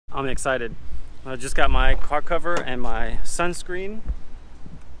I'm excited. I just got my car cover and my sunscreen.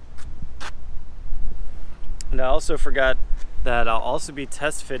 And I also forgot that I'll also be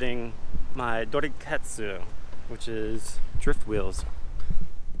test fitting my Doriケツ, which is drift wheels.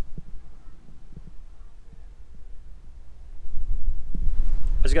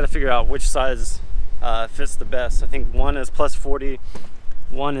 I just got to figure out which size fits the best. I think one is plus 40,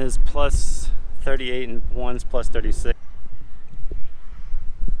 one is plus 38, and one's plus 36.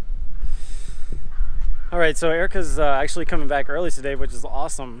 Alright, so Erica's actually coming back early today, which is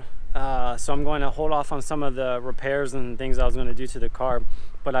awesome. So I'm going to hold off on some of the repairs and things I was going to do to the car,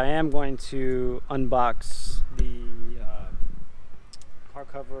 but I am going to unbox the car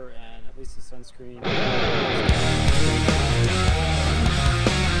cover and at least the sunscreen.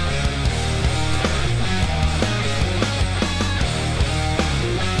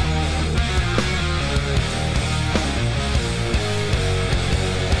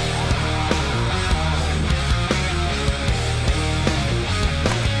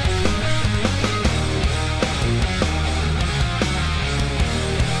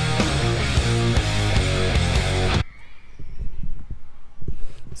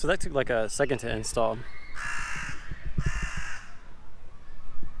 So that took like a second to install.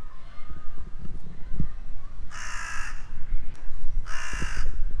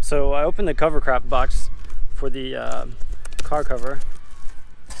 So I opened the cover crop box for the car cover.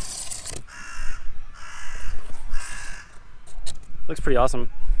 Looks pretty awesome.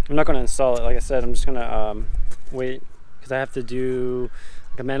 I'm not going to install it, like I said. I'm just going to wait because I have to do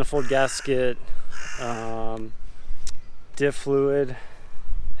like a manifold gasket, diff fluid,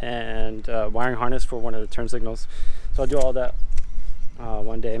 and wiring harness for one of the turn signals. So I'll do all that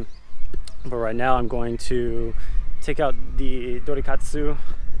one day. But right now I'm going to take out the Doriケツ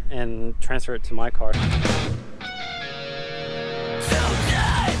and transfer it to my car.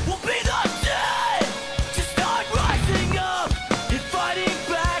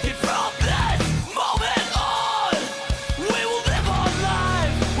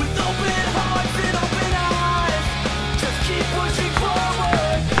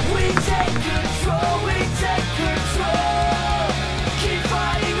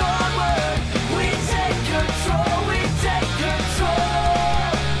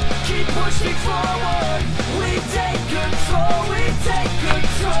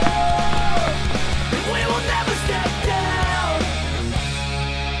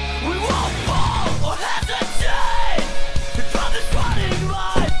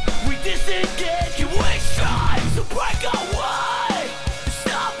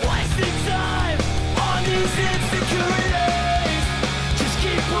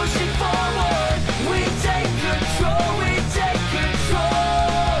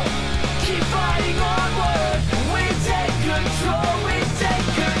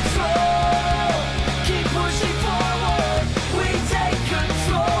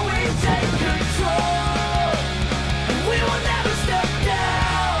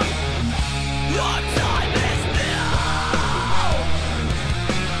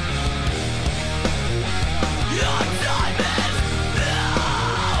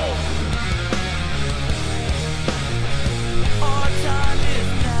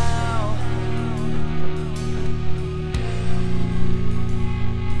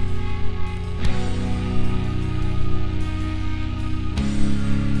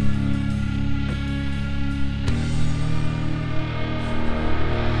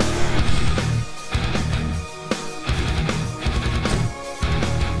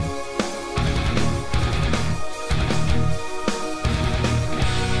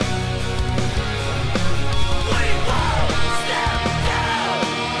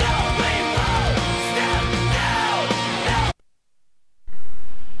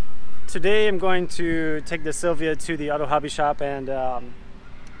 Today I'm going to take the Silvia to the auto hobby shop and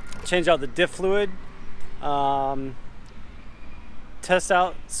change out the diff fluid, test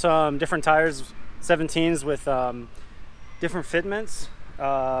out some different tires, 17s with different fitments,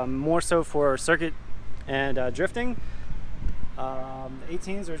 more so for circuit and drifting.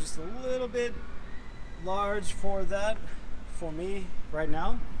 18s are just a little bit large for that, for me right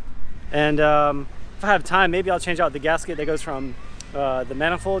now. And if I have time, maybe I'll change out the gasket that goes from the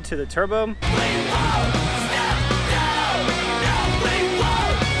manifold to the turbo.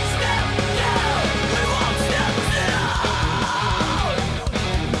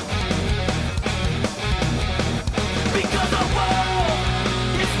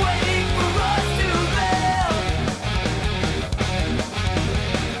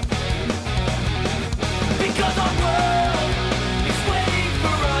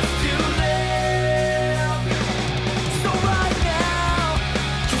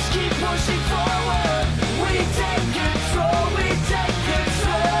 Just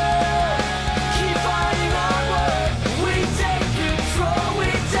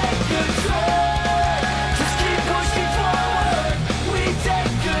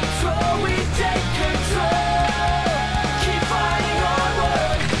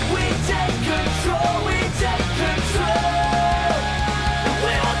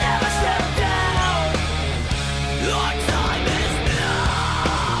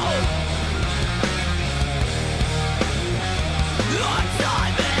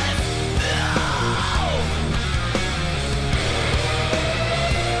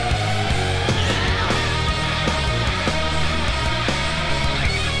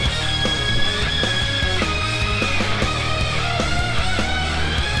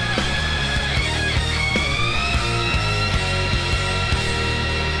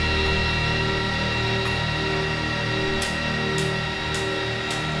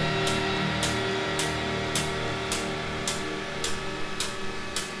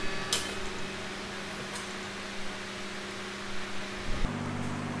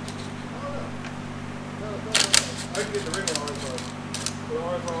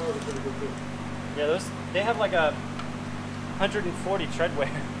Yeah, those, they have like a 140 tread wear.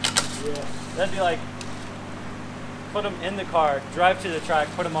 Yeah. That'd be like, put them in the car, drive to the track,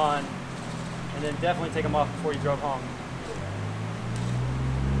 put them on, and then definitely take them off before you drove home.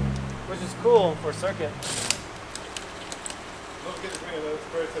 Which is cool for circuit. Don't get the brake, those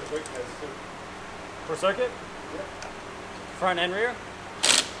spare set of brake pads too. For circuit? Yep. Front and rear?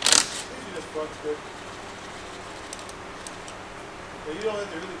 Usually just front's good. But you don't have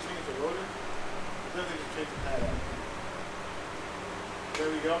to really change the rotor. You have to just change the pad out. Then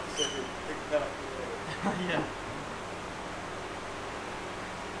when you get off the circuit, take the pad out for the rotor. Yeah.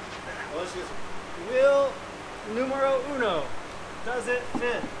 Unless you just... Wheel numero uno. Does it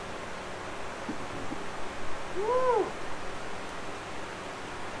fit? Woo!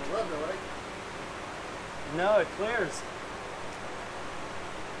 No rub though, right? No, it clears.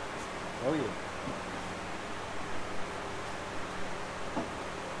 Oh yeah.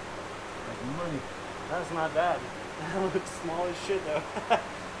 Like money. That's not bad. That looks small as shit though.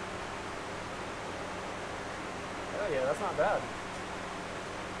 Oh yeah, that's not bad.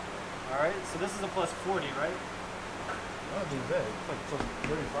 Alright, so this is a plus 40, right? I don't think that. It's like plus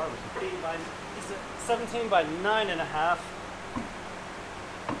 35 or something. It's a 17 by 9.5.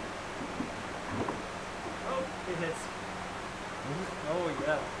 Oh, it hits. Oh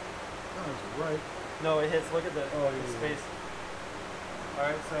yeah. That's right. No, it hits. Look at the, oh, the space.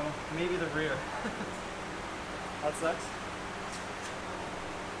 Alright, so maybe the rear. That sucks.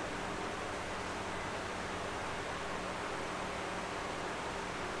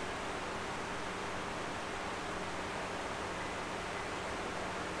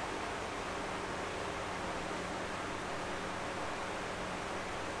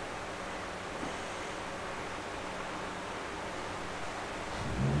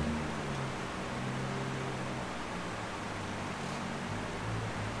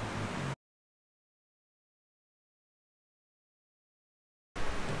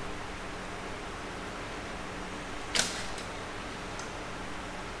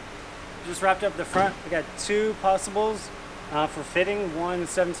 Just wrapped up the front. We got two possibles for fitting. One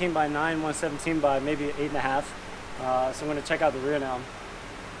 17 by 9, one 17 by maybe 8.5. So I'm going to check out the rear now.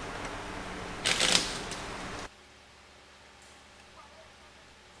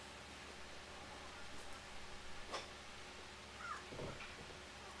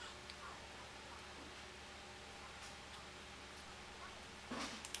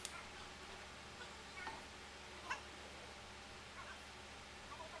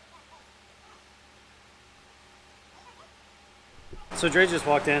 So Dre just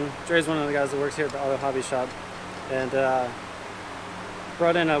walked in. Dre's one of the guys that works here at the auto hobby shop, and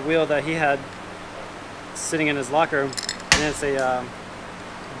brought in a wheel that he had sitting in his locker, and it's a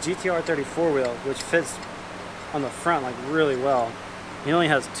GTR 34 wheel, which fits on the front like really well. He only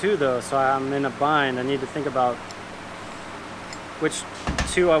has two though, so I'm in a bind. I need to think about which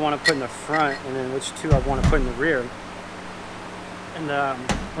two I want to put in the front, and then which two I want to put in the rear. And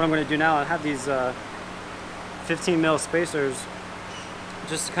what I'm going to do now, I have these 15 mil spacers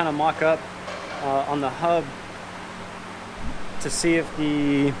just to kind of mock up on the hub to see if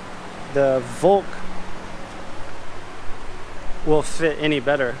the Volk will fit any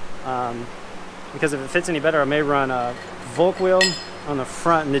better. Because if it fits any better, I may run a Volk wheel on the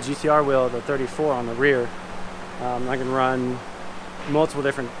front and the GTR wheel, the 34 on the rear. I can run multiple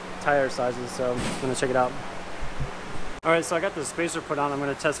different tire sizes, so I'm going to check it out. Alright, so I got the spacer put on. I'm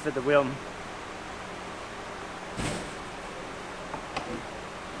going to test fit the wheel.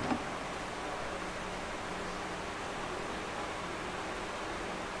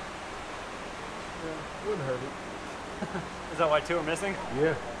 Wouldn't hurt it. Is that why two are missing?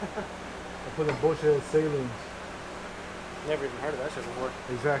 Yeah. I put a bunch of sailings. Never even heard of that shit before.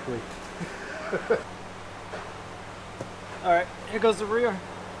 Exactly. Alright, here goes the rear.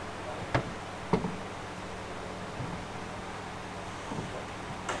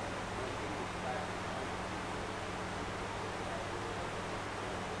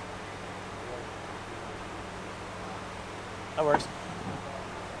 That works.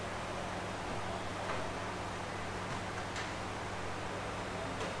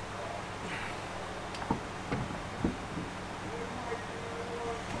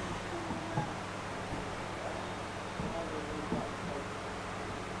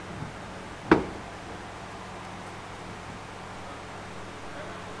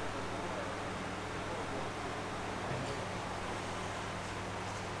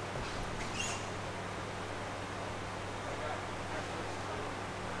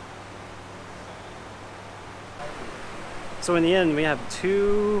 So in the end, we have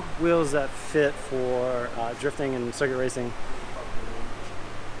two wheels that fit for drifting and circuit racing.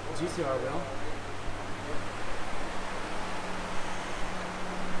 GTR wheel.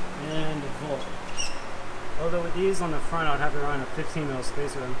 And a Volt. Although with these on the front, I'd have to run a 15 mil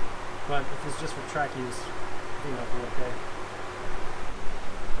spacer, but if it's just for track use, I think that'll be okay.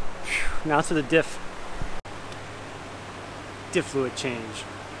 Whew. Now to the diff fluid change.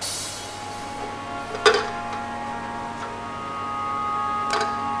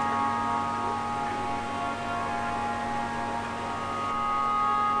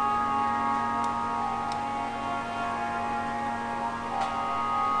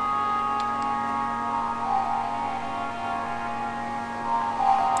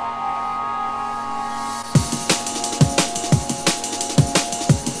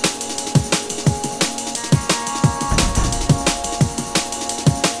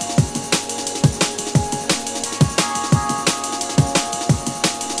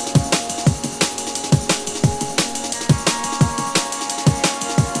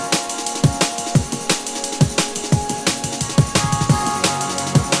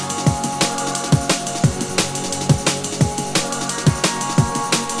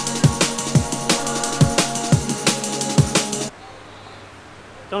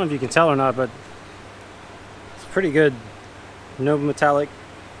 Don't know if you can tell or not, but it's pretty good. No metallic,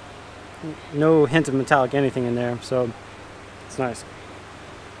 no hint of metallic anything in there, so it's nice.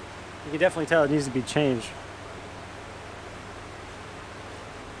 You can definitely tell it needs to be changed.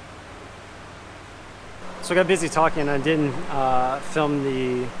 So I got busy talking. I didn't film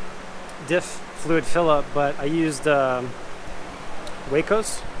the diff fluid fill up, but I used Wacos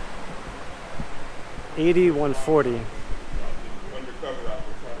 8140.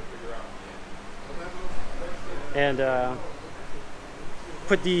 And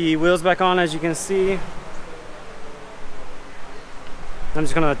put the wheels back on, as you can see. I'm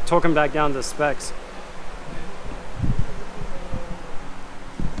just gonna torque them back down to specs.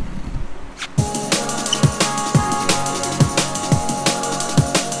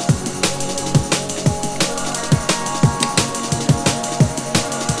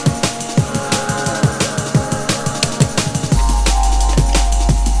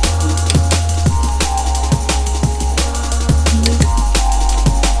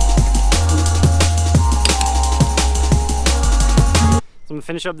 I'm gonna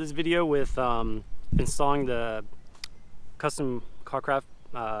finish up this video with installing the custom Carcraft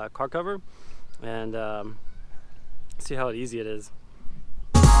car cover and see how easy it is.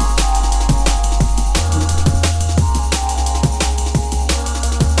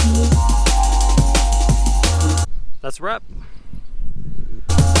 That's a wrap.